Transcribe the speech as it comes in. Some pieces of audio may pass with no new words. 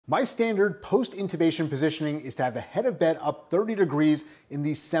My standard post-intubation positioning is to have the head of bed up 30 degrees in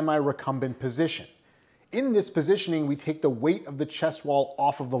the semi-recumbent position. In this positioning, we take the weight of the chest wall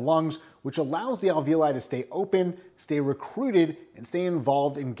off of the lungs, which allows the alveoli to stay open, stay recruited, and stay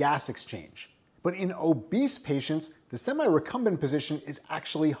involved in gas exchange. But in obese patients, the semi-recumbent position is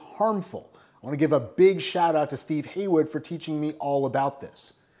actually harmful. I want to give a big shout out to Steve Haywood for teaching me all about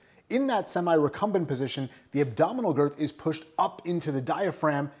this. In that semi-recumbent position, the abdominal girth is pushed up into the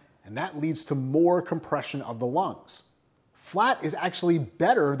diaphragm, and that leads to more compression of the lungs. Flat is actually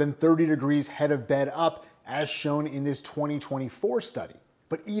better than 30 degrees head of bed up, as shown in this 2024 study.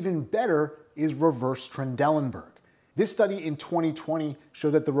 But even better is reverse Trendelenburg. This study in 2020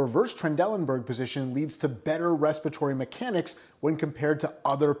 showed that the reverse Trendelenburg position leads to better respiratory mechanics when compared to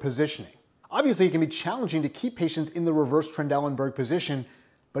other positioning. Obviously, it can be challenging to keep patients in the reverse Trendelenburg position,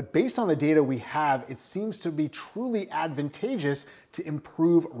 but based on the data we have, it seems to be truly advantageous to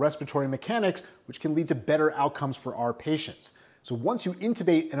improve respiratory mechanics, which can lead to better outcomes for our patients. So once you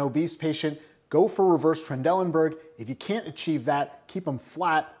intubate an obese patient, go for reverse Trendelenburg. If you can't achieve that, keep them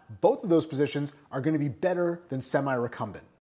flat. Both of those positions are going to be better than semi-recumbent.